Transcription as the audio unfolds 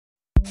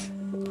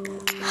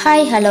Hi,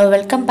 hello,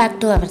 welcome back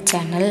to our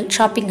channel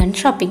Shopping and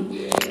Shopping.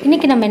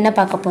 இன்னைக்கு நம்ம என்ன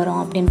பார்க்க போறோம்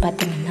அப்படினு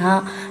பாத்தீங்கன்னா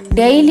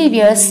daily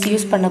wears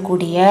யூஸ்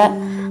பண்ணக்கூடிய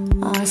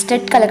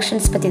ஸ்டெட்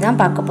கலெக்ஷன்ஸ் பத்தி தான்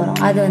பார்க்க போறோம்.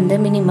 அது வந்து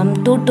மினிமம்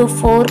 2 to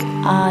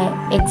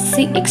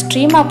 4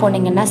 எக்ஸ்ட்ரீமா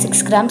போனீங்கன்னா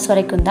 6 grams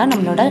வரைக்கும் தான்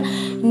நம்மளோட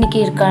இன்னைக்கு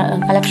இருக்க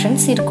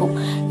கலெக்ஷன்ஸ் இருக்கும்.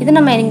 இது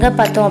நம்ம எங்க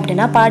பார்த்தோம்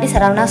அப்படினா பாடி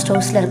சரவணா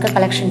ஸ்டோர்ஸ்ல இருக்க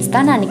கலெக்ஷன்ஸ்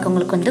தான் நான் இன்னைக்கு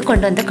உங்களுக்கு வந்து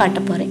கொண்டு வந்து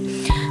காட்ட போறேன்.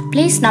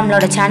 Please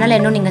நம்மளோட சேனலை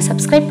இன்னும் நீங்க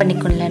subscribe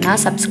பண்ணிக்கொள்ளலனா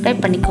subscribe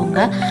பண்ணிக்கோங்க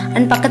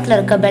and பக்கத்துல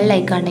இருக்க bell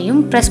icon-ஐயும்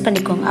press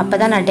பண்ணிக்கோங்க.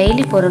 அப்பதான் நான்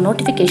daily போற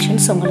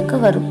notifications உங்களுக்கு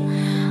வரும்.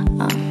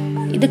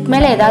 இதுக்கு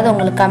மேல ஏதாவது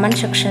உங்களுக்கு கமெண்ட்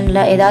செக்ஷன்ல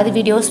ஏதாவது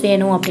வீடியோஸ்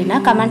வேணும் அப்படினா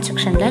கமெண்ட்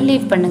செக்ஷன்ல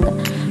லீவ் பண்ணுங்க.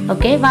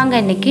 ஓகே, வாங்க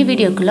இன்னைக்கு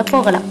வீடியோக்குள்ள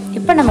போகலாம்.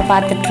 இப்போ நம்ம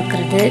பார்த்துட்டு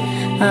இருக்குது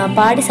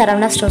பாடி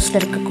சரவணா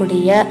ஸ்டோர்ஸ்ல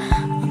இருக்கக்கூடிய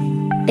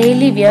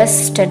daily wears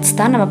ஸ்டெட்ஸ்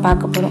தான் நம்ம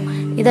பார்க்க போறோம்.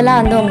 இதெல்லாம்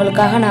வந்து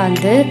உங்களுக்காக நான்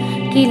வந்து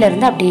கீழ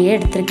இருந்து அப்படியே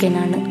எடுத்துர்க்கேன்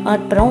நான்.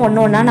 அப்புறம்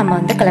ஒவ்வொண்ணா நம்ம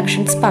வந்து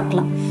கலெக்ஷன்ஸ்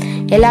பார்க்கலாம்.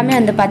 எல்லாமே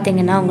வந்து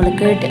பாத்தீங்கன்னா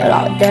உங்களுக்கு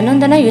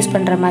தினம் யூஸ்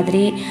பண்ற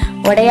மாதிரி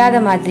உடையாத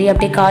மாதிரி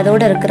அப்படியே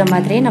காதோட இருக்கிற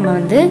மாதிரி நம்ம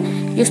வந்து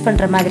யூஸ்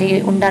பண்ற மாதிரி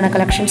உண்டான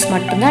கலெக்ஷன்ஸ்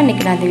மட்டும் தான்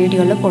இன்னைக்கு நான் இந்த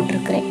வீடியோல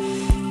போட்டுருக்கேன்.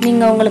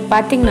 நீங்க உங்களுக்கு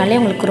பாத்தீங்கனாலே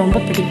உங்களுக்கு ரொம்ப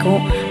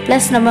பிடிக்கும்.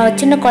 ப்ளஸ் நம்ம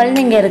சின்ன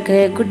குழந்தைங்க இருக்கு,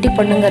 குட்டி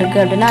பொண்ணுங்க இருக்கு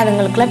அப்படினா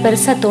அதுங்களுக்குலாம்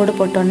பெருசா தோடு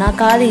போட்டோம்னா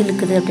காது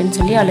இழுக்குது அப்படினு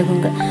சொல்லி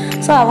அழுகுங்க.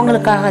 சோ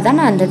அவங்களுக்காக தான்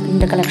நான்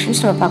இந்த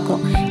கலெக்ஷன்ஸ் நம்ம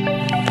பார்க்கறோம்.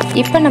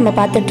 இப்போ நம்ம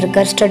பார்த்துட்டு இருக்க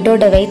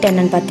ஸ்டட்டோட weight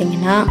என்னன்னு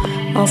பாத்தீங்கன்னா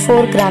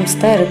 4 grams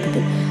தான்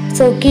இருக்குது.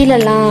 சோ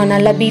கீழலாம்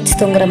நல்ல பீட்ஸ்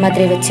தொங்குற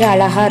மாதிரி வச்சு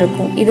அழகா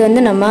இருக்கும். இது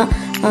வந்து நம்ம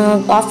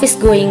office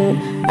going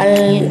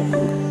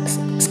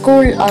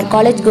school or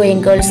college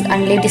going girls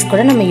and ladies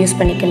கூட நம்ம யூஸ்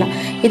பண்ணிக்கலாம்.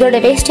 இதோட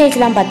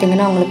வேஸ்டேஜ்லாம்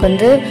பாத்தீங்கன்னா உங்களுக்கு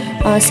வந்து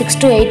 6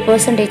 to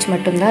 8%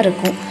 மட்டும் தான்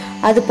இருக்கும்.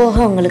 அது போக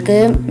உங்களுக்கு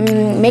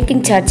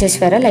மேக்கிங் சார்ஜஸ்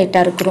வேற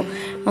லைட்டா இருக்கும்.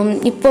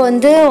 இப்போ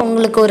வந்து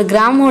உங்களுக்கு ஒரு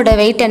கிராமோட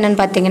weight என்னன்னு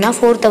பாத்தீங்கன்னா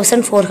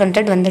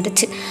 4400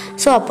 வந்துடுச்சு.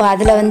 சோ அப்ப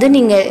அதுல வந்து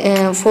நீங்க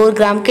 4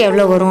 கிராமுக்கு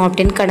எவ்வளவு வரும்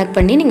அப்படினு கணக்கு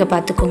பண்ணி நீங்க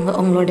பாத்துக்கோங்க.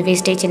 உங்களோட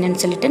வேஸ்டேஜ்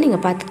என்னன்னு சொல்லிட்டு நீங்க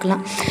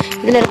பாத்துக்கலாம்.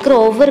 இதுல இருக்கிற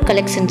ஒவ்வொரு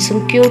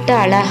கலெக்ஷன்ஸும் கியூட்டா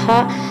அழகா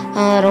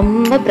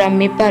ரொம்ப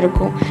பிரமிப்பா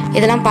இருக்கும்.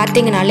 இதெல்லாம்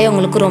பாத்தீங்கனாலே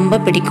உங்களுக்கு ரொம்ப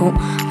பிடிக்கும்.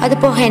 அது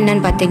போக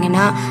என்னன்னு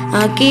பாத்தீங்கன்னா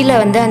கீழ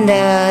வந்து அந்த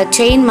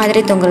செயின்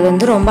மாதிரி தொங்குறது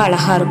வந்து ரொம்ப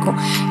அழகா இருக்கும்.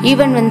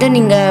 ஈவன் வந்து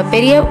நீங்க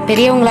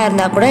பெரியவங்களா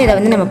இருந்தா கூட இத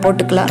வந்து நம்ம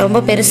போட்டுக்கலாம்.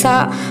 ரொம்ப பெருசா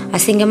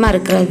அசிங்கமா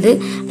இருக்குது.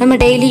 நம்ம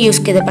டெய்லி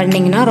யூஸ்க்கு இத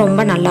பண்ணீங்கன்னா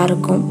ரொம்ப நல்லா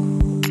இருக்கும்.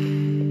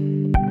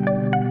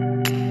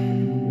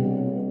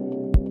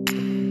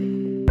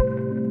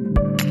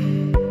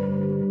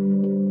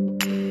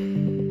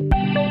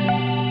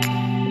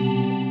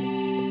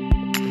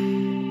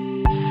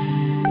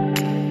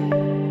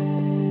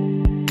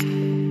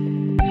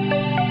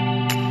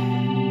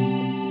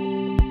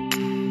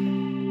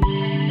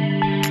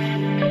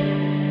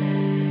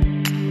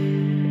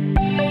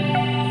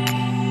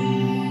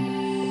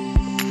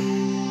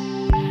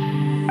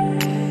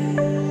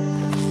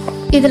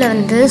 இதுல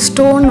வந்து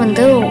ஸ்டோன்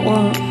வந்து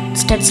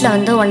ஸ்டெட்ஸ்ல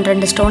வந்து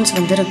 1-2 ஸ்டோன்ஸ்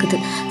வந்து இருக்குது.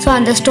 சோ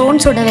அந்த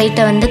ஸ்டோன்ஸோட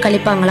வெயிட்ட வந்து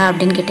கழிப்பாங்களா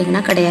அப்படினு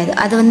கேட்டிங்கனா கிடையாது.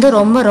 அது வந்து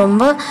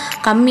ரொம்ப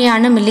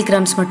கம்மியான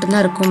மில்லிகிராம்ஸ் மட்டும்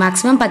தான் இருக்கும்.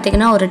 மேக்ஸिमम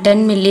பாத்தீங்கன்னா ஒரு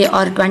 10 மில்லி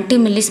ஆர் 20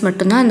 மில்லிஸ்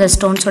மட்டும் தான் அந்த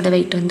ஸ்டோன்ஸோட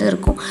வெயிட் வந்து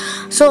இருக்கும்.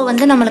 சோ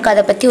வந்து நமக்கு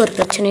அத பத்தி ஒரு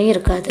பிரச்சனையே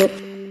இருக்காது.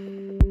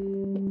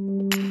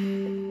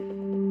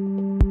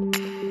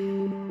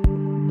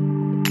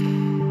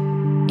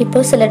 இப்போ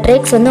சில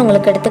ட்ரேக்ஸ் வந்து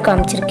உங்களுக்கு எடுத்து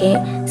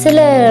காமிச்சிருக்கேன்.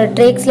 சில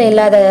ட்ரேக்ஸ்ல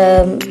இல்லாத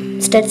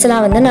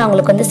ஸ்டெட்ஸ்லாம் வந்து நான்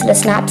உங்களுக்கு வந்து சில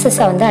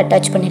ஸ்னாப்ஸஸா வந்து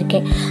அட்டாச்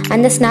பண்ணிருக்கேன்.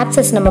 அந்த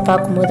ஸ்னாப்ஸஸ் நம்ம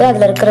பாக்கும்போது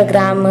அதுல இருக்கிற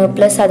கிராம்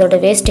ப்ளஸ் அதோட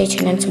வேஸ்டேஜ்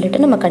என்னன்னு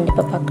சொல்லிட்டு நம்ம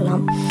கண்டிப்பா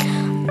பார்க்கலாம்.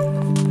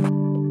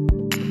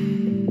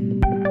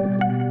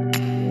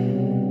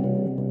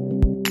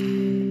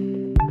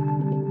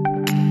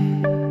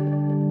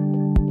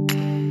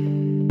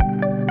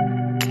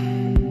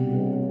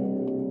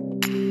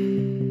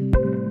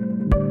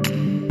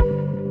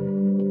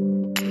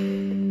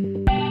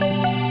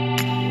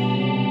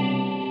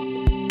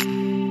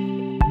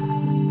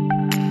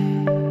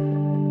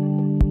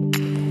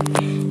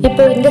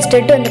 இப்போ இந்த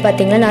ஸ்டெட் வந்து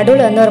பாத்தீங்கன்னா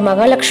நடுவுல வந்து ஒரு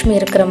மகாலட்சுமி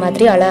இருக்கிற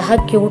மாதிரி அழகா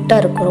கியூட்டா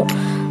இருக்கும்.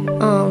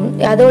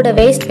 அதோட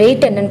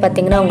weight என்னன்னு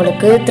பாத்தீங்கன்னா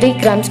உங்களுக்கு 3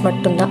 grams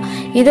மட்டும் தான்.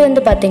 இது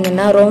வந்து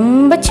பாத்தீங்கன்னா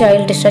ரொம்ப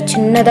சைல்டிஷா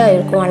சின்னதா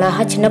இருக்கும்.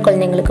 அழகா சின்ன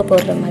குழந்தைகளுக்கு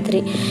போடுற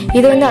மாதிரி.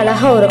 இது வந்து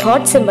அழகா ஒரு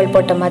ஹார்ட் சிம்பல்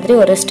போட்ட மாதிரி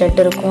ஒரு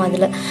ஸ்டெட் இருக்கும்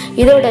அதுல.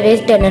 இதோட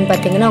weight என்னன்னு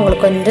பாத்தீங்கன்னா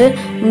உங்களுக்கு வந்து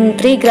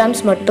 3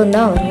 grams மட்டும்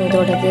தான் வரும்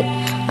இதோடது.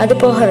 அது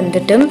போக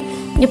வந்துட்டு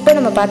இப்போ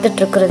நம்ம பார்த்துட்டு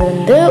இருக்கிறது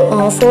வந்து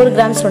 4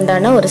 grams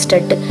உண்டான ஒரு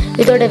ஸ்டெட்.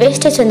 இதோட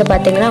வேஸ்டேஜ் வந்து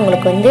பாத்தீங்கன்னா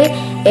உங்களுக்கு வந்து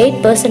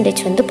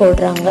 8% வந்து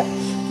போடுறாங்க.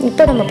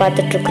 இப்போ நம்ம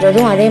பார்த்துட்டு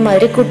இருக்கிறதும் அதே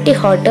மாதிரி குட்டி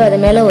ஹார்ட், அது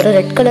மேல ஒரு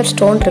ரெட் கலர்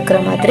ஸ்டோன் இருக்கிற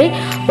மாதிரி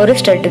ஒரு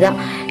ஸ்டெட் தான்.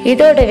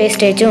 இதோட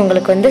வேஸ்டேஜ்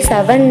உங்களுக்கு வந்து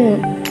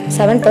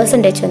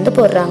 7% வந்து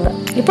போடுறாங்க.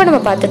 இப்போ நம்ம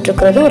பார்த்துட்டு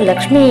இருக்கிறது ஒரு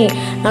லக்ஷ்மி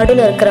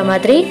நடுவுல இருக்கிற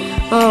மாதிரி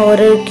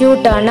ஒரு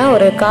கியூட்டான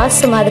ஒரு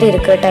காசு மாதிரி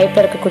இருக்கிற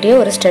டைப்ல இருக்கக்கூடிய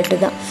ஒரு ஸ்டெட்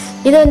தான்.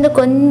 இது வந்து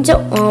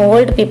கொஞ்சம்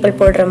ஓல்ட் பீப்புள்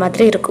போடுற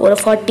மாதிரி இருக்கும். ஒரு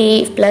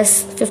 40+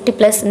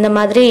 50+ இந்த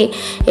மாதிரி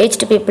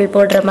ஏஜ்டு பீப்புள்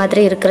போடுற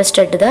மாதிரி இருக்கிற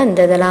ஸ்டெட் தான்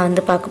இந்த இதெல்லாம்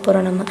வந்து பார்க்க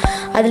போறோம் நம்ம.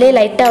 அதுலயே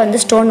லைட்டா வந்து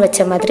ஸ்டோன்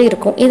வச்ச மாதிரி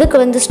இருக்கும். இதுக்கு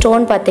வந்து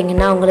ஸ்டோன்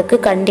பாத்தீங்கன்னா உங்களுக்கு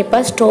கண்டிப்பா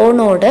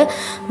ஸ்டோனோட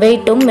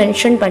வெயிட்டும்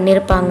மென்ஷன்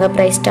பண்ணிருப்பாங்க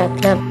பிரைஸ்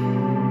டாக்ல.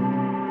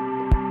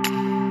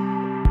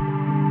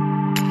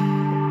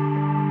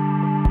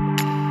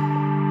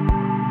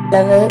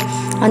 அளவு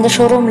அந்த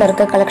ஷோரூமில்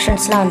இருக்க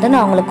கலெக்ஷன்ஸ்லாம் வந்து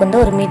நான் உங்களுக்கு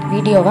வந்து ஒரு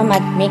வீடியோவை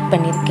மேக்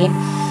பண்ணியிருக்கேன்.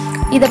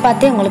 இதை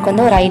பார்த்து உங்களுக்கு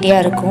வந்து ஒரு ஐடியா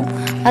இருக்கும்.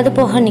 அது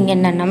போக நீங்கள்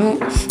என்னென்னா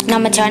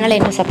நம்ம சேனலை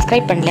இன்னும்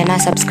சப்ஸ்கிரைப் பண்ணலைன்னா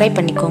சப்ஸ்கிரைப்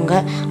பண்ணிக்கோங்க.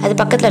 அது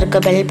பக்கத்தில் இருக்க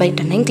பெல்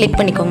பட்டனையும் கிளிக்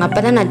பண்ணிக்கோங்க.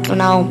 அப்போ தான்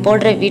நான்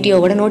போடுற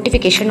வீடியோவோட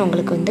நோட்டிஃபிகேஷன்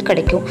உங்களுக்கு வந்து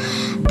கிடைக்கும்.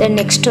 தென்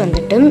நெக்ஸ்ட்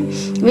வந்துட்டு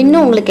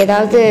இன்னும் உங்களுக்கு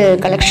ஏதாவது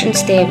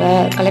கலெக்ஷன்ஸ் தேவை,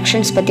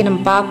 கலெக்ஷன்ஸ் பற்றி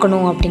நம்ம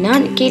பார்க்கணும் அப்படின்னா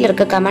கீழே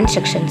இருக்க கமெண்ட்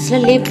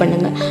செக்ஷன்ஸில் லீவ்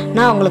பண்ணுங்கள்.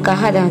 நான்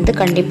உங்களுக்காக அதை வந்து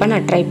கண்டிப்பாக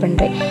நான் ட்ரை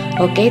பண்ணுறேன்.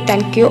 Okay,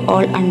 thank you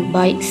all and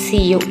bye.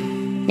 see you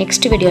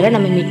next வீடியோவில்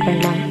நம்ம மீட்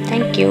பண்ணலாம்.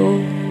 தேங்க்யூ.